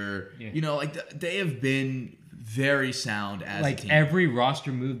Napier. Yeah. They have been very sound as a team. Every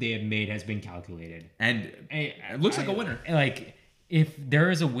roster move they have made has been calculated, and it looks like a winner. Like if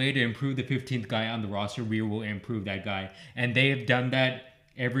there is a way to improve the 15th guy on the roster, we will improve that guy, and they have done that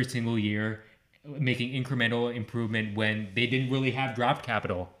every single year. Making incremental improvement when they didn't really have draft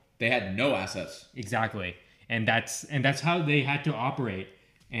capital. They had no assets. Exactly. And that's how they had to operate.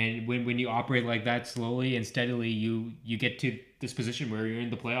 And when you operate like that slowly and steadily, you get to this position where you're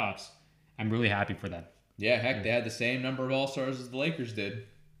in the playoffs. I'm really happy for that. Yeah, heck, they had the same number of All-Stars as the Lakers did.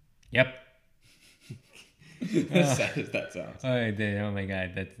 Yep. As sad as that sounds. Oh my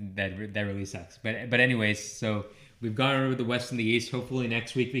God, that really sucks. But anyways, so we've gone over the West and the East. Hopefully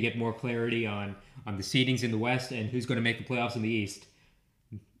next week we get more clarity on the seedings in the West and who's going to make the playoffs in the East.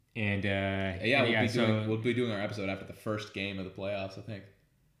 And we'll be doing our episode after the first game of the playoffs, I think.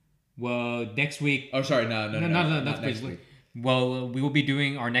 Well, next week. Oh, sorry, no, not next week. Well, we will be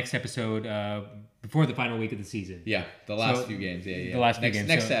doing our next episode before the final week of the season. Yeah, the last few games. Yeah. The last few games.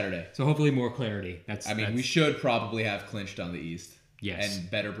 Next Saturday. So hopefully more clarity. We should probably have clinched on the East. Yes. And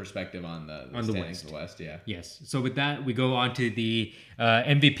better perspective on the standings of the West, yeah. Yes. So with that, we go on to the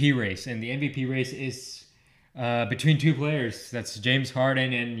MVP race. And the MVP race is between two players. That's James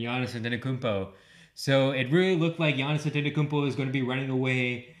Harden and Giannis Antetokounmpo. So it really looked like Giannis Antetokounmpo is going to be running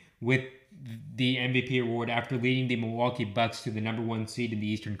away with the MVP award after leading the Milwaukee Bucks to the number 1 seed in the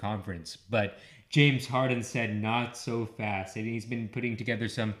Eastern Conference. But James Harden said not so fast. And he's been putting together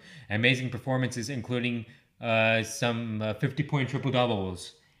some amazing performances, including some 50-point triple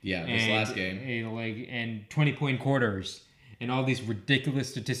doubles. Yeah, this last game. And 20-point quarters, and all these ridiculous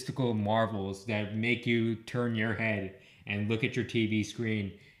statistical marvels that make you turn your head and look at your TV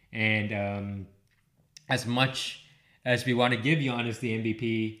screen. And as much as we want to give Giannis the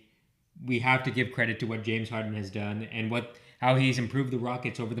MVP, we have to give credit to what James Harden has done and how he's improved the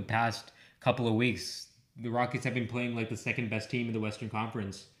Rockets over the past couple of weeks. The Rockets have been playing like the second best team in the Western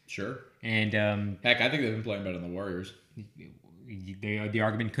Conference. Sure. And heck, I think they've been playing better than the Warriors. The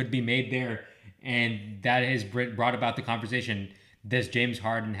argument could be made there, and that has brought about the conversation. Does James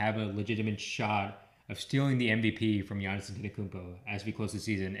Harden have a legitimate shot of stealing the MVP from Giannis Antetokounmpo as we close the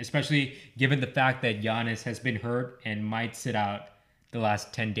season, especially given the fact that Giannis has been hurt and might sit out the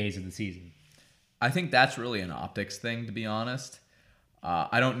last 10 days of the season? I think that's really an optics thing, to be honest.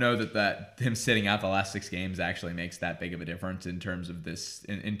 I don't know that him sitting out the last 6 games actually makes that big of a difference in terms of this,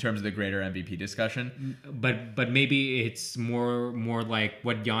 in terms of the greater MVP discussion. But maybe it's more like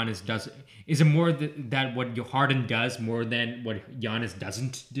what Giannis does. Is it more that what Harden does more than what Giannis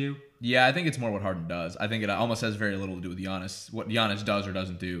doesn't do? Yeah, I think it's more what Harden does. I think it almost has very little to do with Giannis, what Giannis does or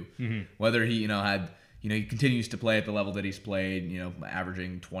doesn't do. Whether he, he continues to play at the level that he's played,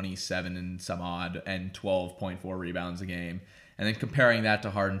 averaging 27 and some odd and 12.4 rebounds a game. And then comparing that to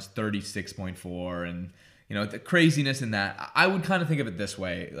Harden's 36.4 and, the craziness in that, I would kind of think of it this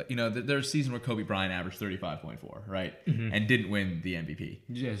way. There's a season where Kobe Bryant averaged 35.4, right? And didn't win the MVP.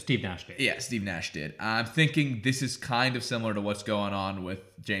 Yeah, Steve Nash did. Yeah, Steve Nash did. I'm thinking this is kind of similar to what's going on with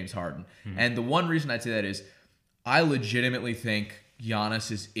James Harden. And the one reason I'd say that is I legitimately think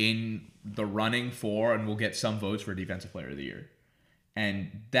Giannis is in the running for and will get some votes for Defensive Player of the Year.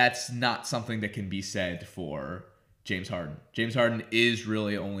 And that's not something that can be said for James Harden. James Harden is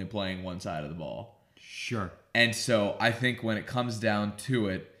really only playing one side of the ball. Sure. And so I think when it comes down to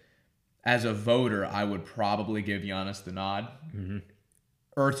it, as a voter, I would probably give Giannis the nod.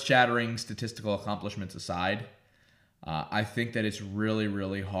 Earth-shattering statistical accomplishments aside, I think that it's really,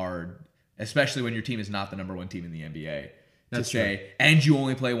 really hard, especially when your team is not the number one team in the NBA, to say, and you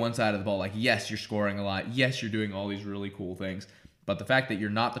only play one side of the ball. Like, yes, you're scoring a lot. Yes, you're doing all these really cool things. But the fact that you're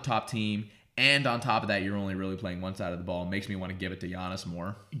not the top team, and on top of that, you're only really playing one side of the ball, makes me want to give it to Giannis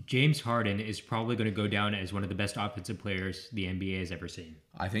more. James Harden is probably going to go down as one of the best offensive players the NBA has ever seen.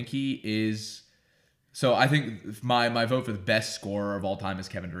 I think he is. So I think my vote for the best scorer of all time is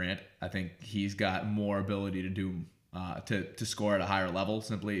Kevin Durant. I think he's got more ability to do to score at a higher level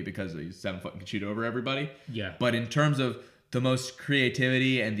simply because he's 7 foot and can shoot over everybody. Yeah. But in terms of the most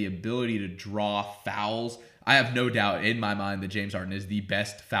creativity and the ability to draw fouls, I have no doubt in my mind that James Harden is the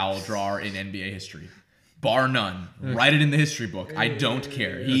best foul drawer in NBA history. Bar none. Write it in the history book. I don't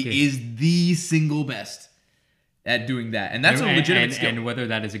care. He is the single best at doing that. And that's a legitimate skill. And whether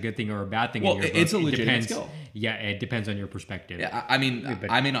that is a good thing or a bad thing well, in your it's book, a legitimate skill. Yeah, it depends on your perspective. Yeah, I mean,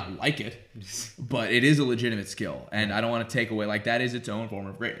 I may not like it, but it is a legitimate skill. And I don't want to take away, like, that is its own form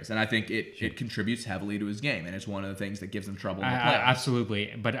of greatness. And I think it contributes heavily to his game. And it's one of the things that gives him trouble in the playoffs.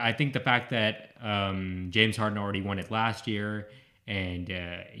 Absolutely. But I think the fact that James Harden already won it last year and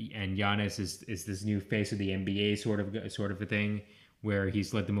Giannis is this new face of the NBA sort of a thing, where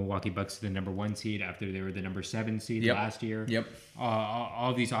he's led the Milwaukee Bucks to the number 1 seed after they were the number 7 seed last year. Yep.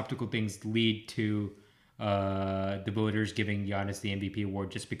 All these optical things lead to the voters giving Giannis the MVP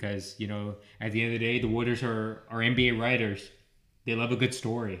award just because, at the end of the day, the voters are NBA writers. They love a good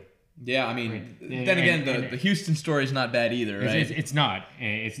story. Yeah, I mean, then again, the Houston story is not bad either, right? It's not.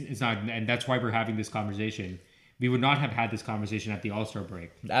 It's not. And that's why we're having this conversation. We would not have had this conversation at the All-Star break.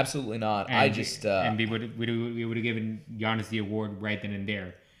 Absolutely not. And we would have given Giannis the award right then and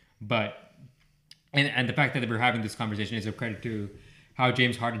there. But and the fact that we're having this conversation is a credit to how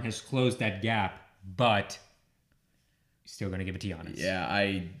James Harden has closed that gap. But still going to give it to Giannis.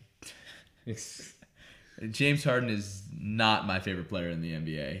 Yeah, James Harden is not my favorite player in the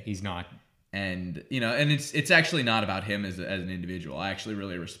NBA. He's not. And and it's actually not about him as an individual. I actually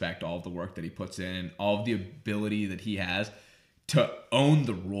really respect all of the work that he puts in and all of the ability that he has to own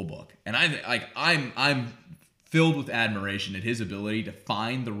the rule book. And I'm filled with admiration at his ability to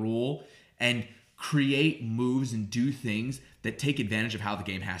find the rule and create moves and do things that take advantage of how the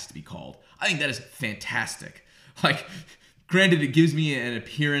game has to be called. I think that is fantastic. Like, granted, it gives me an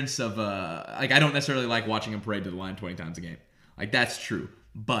appearance of I don't necessarily like watching him parade to the line 20 times a game. Like, that's true,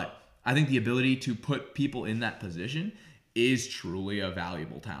 but I think the ability to put people in that position is truly a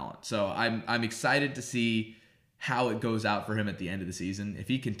valuable talent. So I'm excited to see how it goes out for him at the end of the season. If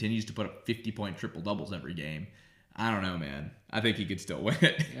he continues to put up 50-point triple-doubles every game, I don't know, man. I think he could still win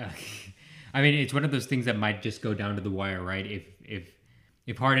it. Yeah. I mean, it's one of those things that might just go down to the wire, right?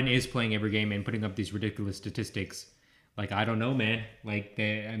 If Harden is playing every game and putting up these ridiculous statistics, like, I don't know, man. Like,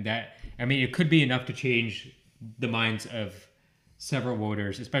 it could be enough to change the minds of several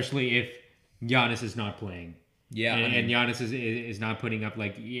voters, especially if Giannis is not playing. Yeah, and Giannis is not putting up,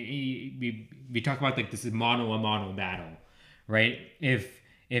 like, we talk about, like, this is mano-a-mano battle, right? If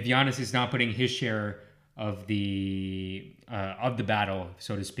Giannis is not putting his share of the battle,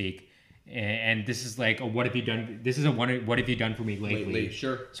 so to speak, and this is like a what have you done? This is a what have you done for me lately?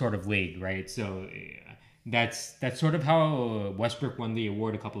 Sure. Sort of league, right? So that's sort of how Westbrook won the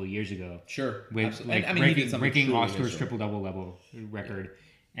award a couple of years ago. Sure, with breaking Oscar's triple double level record,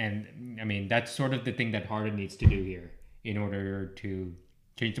 and I mean that's sort of the thing that Harden needs to do here in order to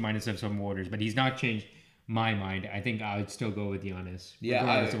change the minds of some voters. But he's not changed my mind. I think I would still go with Giannis,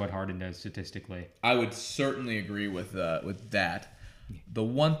 regardless of what Harden does statistically. I would certainly agree with that. The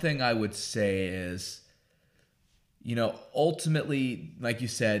one thing I would say is, ultimately, like you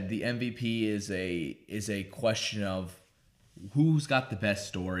said, the MVP is a question of who's got the best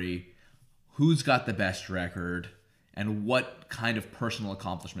story, who's got the best record, and what kind of personal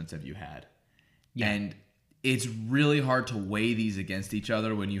accomplishments have you had. Yeah. And it's really hard to weigh these against each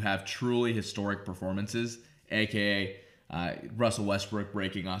other when you have truly historic performances, aka Russell Westbrook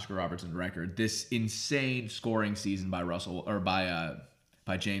breaking Oscar Robertson's record, this insane scoring season by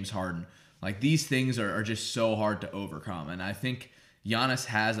James Harden. Like, these things are just so hard to overcome, and I think Giannis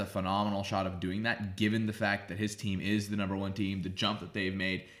has a phenomenal shot of doing that, given the fact that his team is the number one team, the jump that they've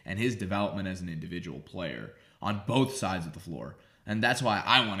made, and his development as an individual player on both sides of the floor. And that's why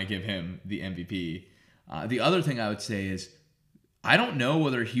I want to give him the MVP. The other thing I would say is, I don't know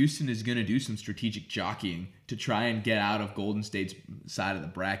whether Houston is going to do some strategic jockeying to try and get out of Golden State's side of the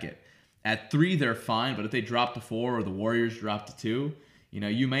bracket. At 3, they're fine, but if they drop to 4 or the Warriors drop to 2,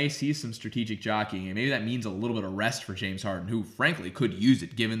 you may see some strategic jockeying, and maybe that means a little bit of rest for James Harden, who frankly could use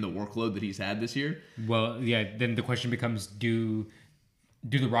it given the workload that he's had this year. Well, yeah, then the question becomes, do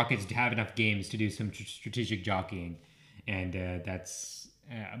the Rockets have enough games to do some strategic jockeying? And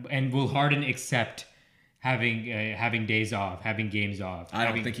and will Harden accept having days off, having games off? I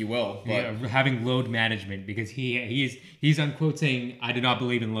don't think he will. But having load management, because he's on quote saying, "I do not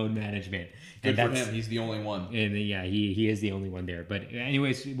believe in load management." Good for him. He's the only one. And yeah, he is the only one there. But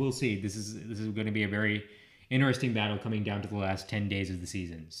anyways, we'll see. This is going to be a very interesting battle coming down to the last 10 days of the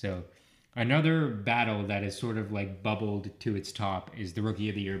season. So another battle that is sort of like bubbled to its top is the Rookie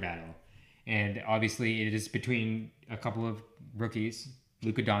of the Year battle. And obviously it is between a couple of rookies,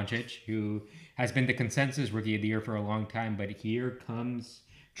 Luka Doncic, who has been the consensus Rookie of the Year for a long time, but here comes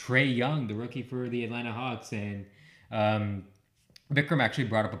Trae Young, the rookie for the Atlanta Hawks. And Vikram actually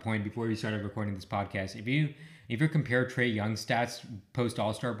brought up a point before we started recording this podcast. If you compare Trae Young's stats post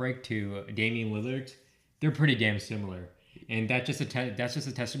All-Star break to Damian Lillard's, they're pretty damn similar. And that's just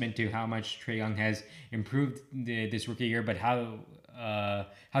a testament to how much Trae Young has improved this rookie year, but how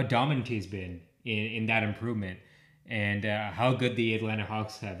dominant he's been in that improvement, and how good the Atlanta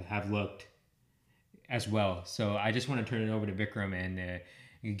Hawks have looked as well. So I just want to turn it over to Vikram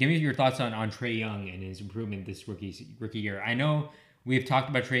and give me your thoughts on Trae Young and his improvement this rookie year. I know we've talked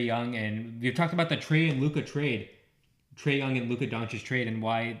about Trae Young, and we've talked about the Trae and Luka trade, Trae Young and Luka Doncic trade, and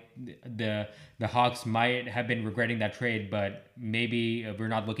why the Hawks might have been regretting that trade, but maybe we're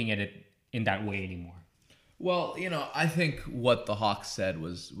not looking at it in that way anymore. Well, I think what the Hawks said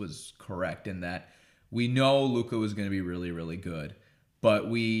was correct in that we know Luka was going to be really, really good, but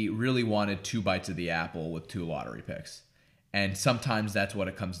we really wanted 2 bites of the apple with 2 lottery picks. And sometimes that's what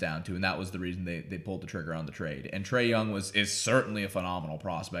it comes down to, and that was the reason they pulled the trigger on the trade. And Trae Young is certainly a phenomenal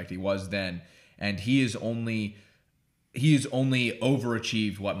prospect. He was then, and he is only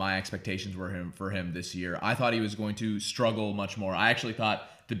overachieved what my expectations were for him this year. I thought he was going to struggle much more. I actually thought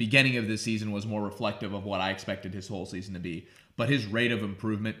the beginning of this season was more reflective of what I expected his whole season to be. But his rate of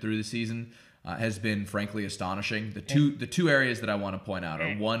improvement through the season has been frankly astonishing. The two areas that I want to point out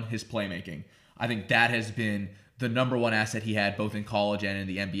are, one, his playmaking. I think that has been the number one asset he had both in college and in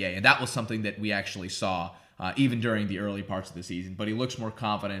the NBA. And that was something that we actually saw even during the early parts of the season. But he looks more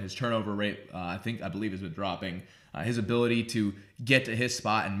confident. His turnover rate, I believe, has been dropping. His ability to get to his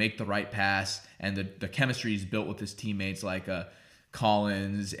spot and make the right pass, and the chemistry he's built with his teammates like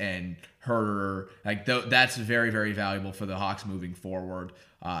Collins and Herter, that's very, very valuable for the Hawks moving forward.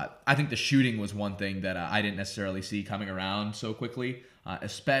 I think the shooting was one thing that I didn't necessarily see coming around so quickly,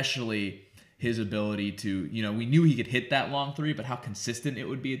 especially his ability to, we knew he could hit that long 3, but how consistent it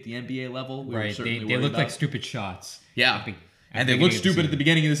would be at the NBA level. Right, they looked like stupid shots. Yeah. And they looked stupid at the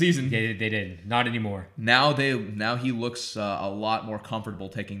beginning of the season. They did. Not anymore. Now he looks a lot more comfortable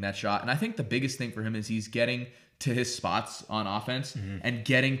taking that shot. And I think the biggest thing for him is he's getting to his spots on offense and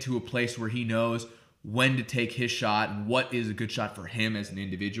getting to a place where he knows when to take his shot and what is a good shot for him as an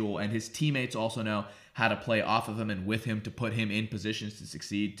individual. And his teammates also know how to play off of him and with him to put him in positions to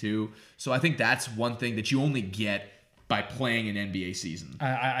succeed too. So I think that's one thing that you only get by playing an NBA season.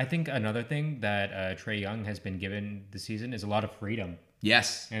 I think another thing that Trae Young has been given this season is a lot of freedom.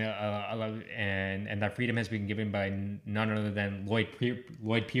 Yes, and that freedom has been given by none other than Lloyd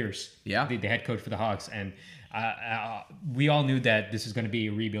Pierce, the head coach for the Hawks. And we all knew that this is going to be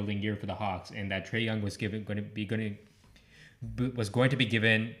a rebuilding year for the Hawks, and that Trae Young was going to be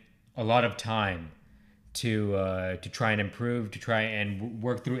given a lot of time to try and improve, to try and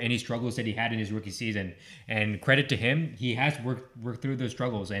work through any struggles that he had in his rookie season. And credit to him, he has worked through those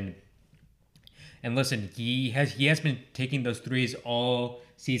struggles. And listen, he has been taking those threes all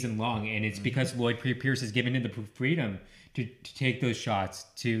season long, and it's because Lloyd Pierce has given him the freedom to take those shots,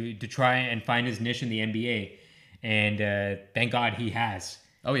 to try and find his niche in the NBA, and thank God he has.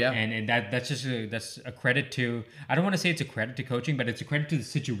 Oh yeah, and that's a credit to. I don't want to say it's a credit to coaching, but it's a credit to the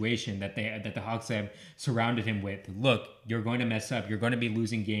situation that the Hawks have surrounded him with. Look, you're going to mess up. You're going to be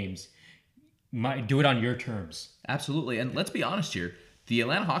losing games. Do it on your terms. Absolutely, and let's be honest here. The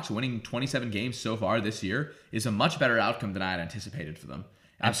Atlanta Hawks winning 27 games so far this year is a much better outcome than I had anticipated for them.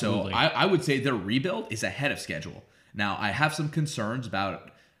 And Absolutely. so I would say their rebuild is ahead of schedule. Now, I have some concerns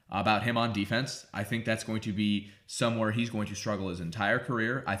about him on defense. I think that's going to be somewhere he's going to struggle his entire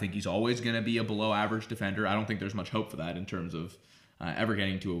career. I think he's always going to be a below average defender. I don't think there's much hope for that in terms of ever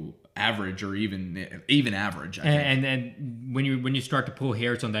getting to average or even average. And when you start to pull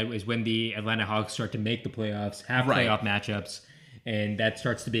hairs on that is when the Atlanta Hawks start to make the playoffs, have playoff matchups, and that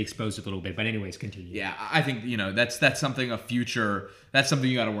starts to be exposed a little bit. But anyways, continue. Yeah, I think that's something that's something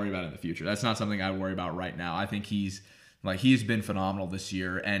you got to worry about in the future. That's not something I worry about right now. I think he's been phenomenal this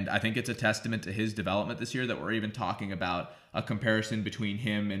year, and I think it's a testament to his development this year that we're even talking about a comparison between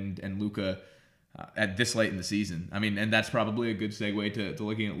him and Luka at this late in the season. I mean, and that's probably a good segue to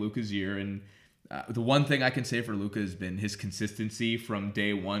looking at Luka's year. And the one thing I can say for Luka has been his consistency from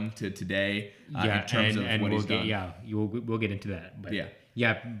day one to today in terms of what he's done. Yeah, we'll get into that. But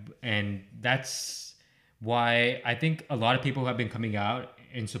yeah, and that's why I think a lot of people have been coming out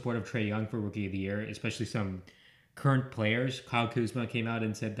in support of Trae Young for Rookie of the Year, especially some current players. Kyle Kuzma came out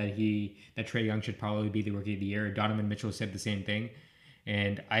and said that Trae Young should probably be the Rookie of the Year. Donovan Mitchell said the same thing,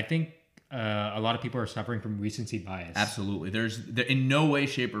 and I think a lot of people are suffering from recency bias. Absolutely, there's in no way,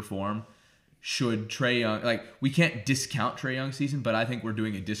 shape, or form should Trae Young, we can't discount Trae Young's season, but I think we're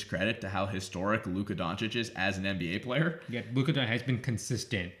doing a discredit to how historic Luka Doncic is as an NBA player. Yeah, Luka Doncic has been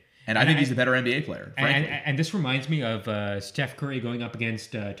consistent. And I think he's a better NBA player, frankly. And this reminds me of Steph Curry going up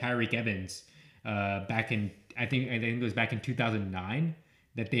against Tyreek Evans back in, I think it was back in 2009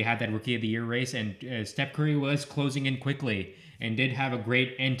 that they had that Rookie of the Year race, and Steph Curry was closing in quickly and did have a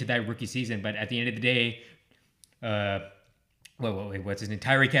great end to that rookie season. But at the end of the day, what's his name?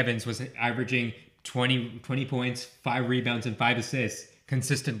 Tyreek Evans was averaging 20 points, 5 rebounds, and 5 assists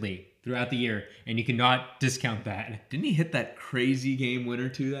consistently throughout the year, and you cannot discount that. Didn't he hit that crazy game winner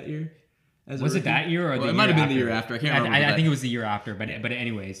too that year? Was it that year or the year it might have been after? The year after. I can't remember. I think it was the year after, but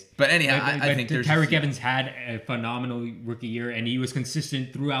anyways. But anyhow, I think Tyreek Evans had a phenomenal rookie year, and he was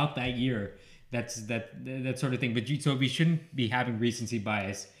consistent throughout that year. That's that sort of thing. But so we shouldn't be having recency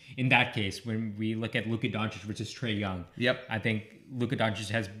bias in that case when we look at Luka Doncic versus Trae Young. Yep. I think Luka Doncic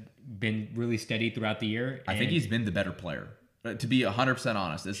has been really steady throughout the year. I think he's been the better player. To be 100%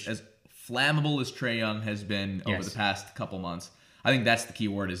 honest, as flammable as Trae Young has been over the past couple months, I think that's the key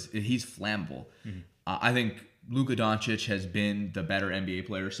word, is he's flammable. Mm-hmm. I think Luka Doncic has been the better NBA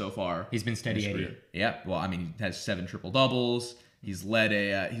player so far. He's been steady Eddie. Yeah, well, I mean, he has 7 triple doubles. He's led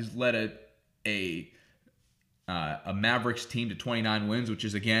a Mavericks team to 29 wins, which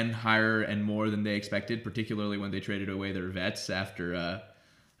is again higher and more than they expected, particularly when they traded away their vets after.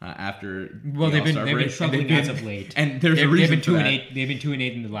 They've been struggling as of late, and there's a reason for that. They've been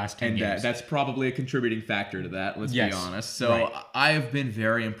 2-8 in the last 10 years, and that's probably a contributing factor to that. Let's be honest. So I have been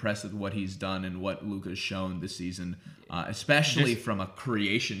very impressed with what he's done and what Luka's shown this season, especially from a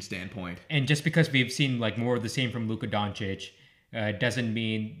creation standpoint. And just because we've seen more of the same from Luka Doncic, doesn't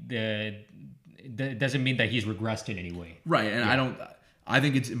mean that he's regressed in any way. Right, and I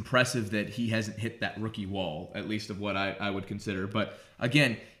think it's impressive that he hasn't hit that rookie wall, at least of what I would consider. But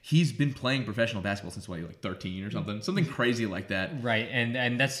again, he's been playing professional basketball since 13 or something crazy like that. Right,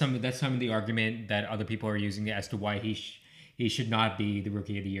 and that's some of the argument that other people are using as to why he should not be the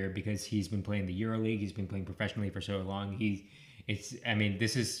Rookie of the Year, because he's been playing the EuroLeague, he's been playing professionally for so long.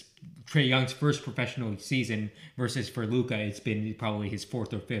 This is Trae Young's first professional season versus for Luka, it's been probably his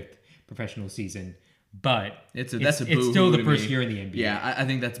 4th or 5th professional season. But it's still the first year in the NBA. Yeah, I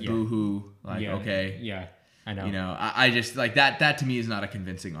think that's boo-hoo. Okay. Yeah, I know. I just that to me is not a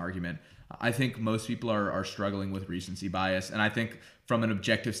convincing argument. I think most people are struggling with recency bias, and I think from an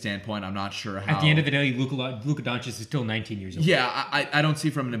objective standpoint, I'm not sure how. At the end of the day, Luka Doncic is still 19 years old. Yeah, I don't see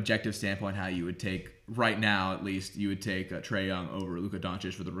from an objective standpoint how you would take, right now at least, Trae Young over Luka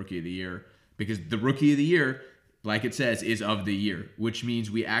Doncic for the Rookie of the Year, because the Rookie of the Year, like it says, is of the year, which means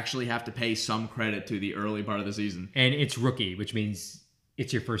we actually have to pay some credit to the early part of the season. And it's rookie, which means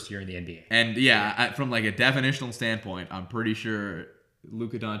it's your first year in the NBA. And from a definitional standpoint, I'm pretty sure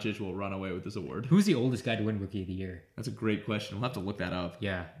Luka Doncic will run away with this award. Who's the oldest guy to win Rookie of the Year? That's a great question. We'll have to look that up.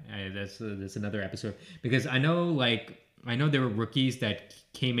 Yeah, that's another episode, because I know there were rookies that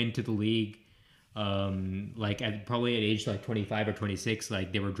came into the league like probably at age like 25 or 26,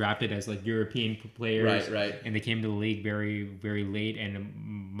 like they were drafted as like European players, right, and they came to the league very, very late, and it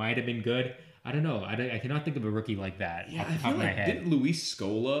might have been good. I don't know. I cannot think of a rookie like that off the top of my head. Didn't Luis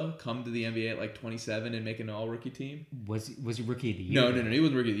Scola come to the NBA at like 27 and make an all-rookie team? Was he rookie of the year? No. He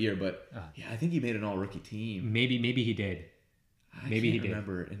wasn't rookie of the year, but yeah, I think he made an all-rookie team. Maybe he did. Maybe he did.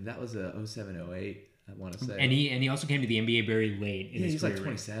 Remember, and that was a 07-08. I want to say. And he also came to the NBA very late in his career.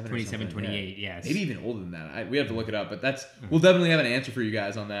 He's like 27 28, yes. Maybe even older than that. We have to look it up, but we'll definitely have an answer for you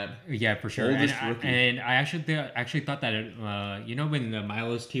guys on that. Yeah, for sure. Oldest rookie. And I actually thought that, when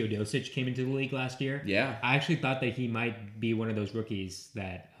Milos Teodosic came into the league last year? Yeah. I actually thought that he might be one of those rookies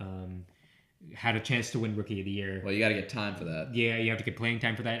that had a chance to win Rookie of the Year. Well, you got to get time for that. Yeah, you have to get playing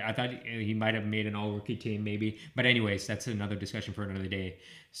time for that. I thought he might have made an all-rookie team maybe. But anyways, that's another discussion for another day.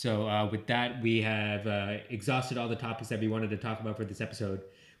 So with that, we have exhausted all the topics that we wanted to talk about for this episode.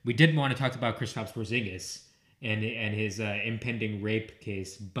 We did want to talk about Kristaps Porzingis and his impending rape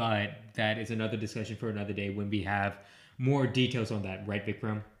case, but that is another discussion for another day when we have more details on that. Right,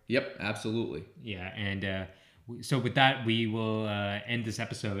 Vikram? Yep, absolutely. Yeah, and so with that, we will end this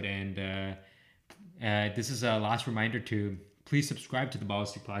episode, and this is a last reminder to please subscribe to the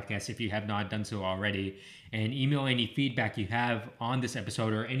Ballistic Podcast if you have not done so already, and email any feedback you have on this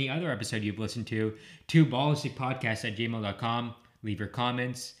episode or any other episode you've listened to ballisticpodcast@gmail.com. Leave your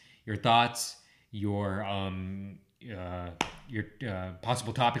comments, your thoughts, your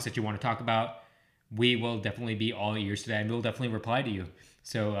possible topics that you want to talk about. We will definitely be all ears to that, and we'll definitely reply to you.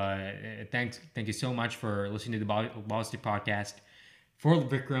 So thank you so much for listening to the Ballistic Podcast. For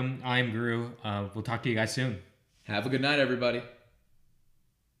Vikram, I'm Guru. We'll talk to you guys soon. Have a good night, everybody.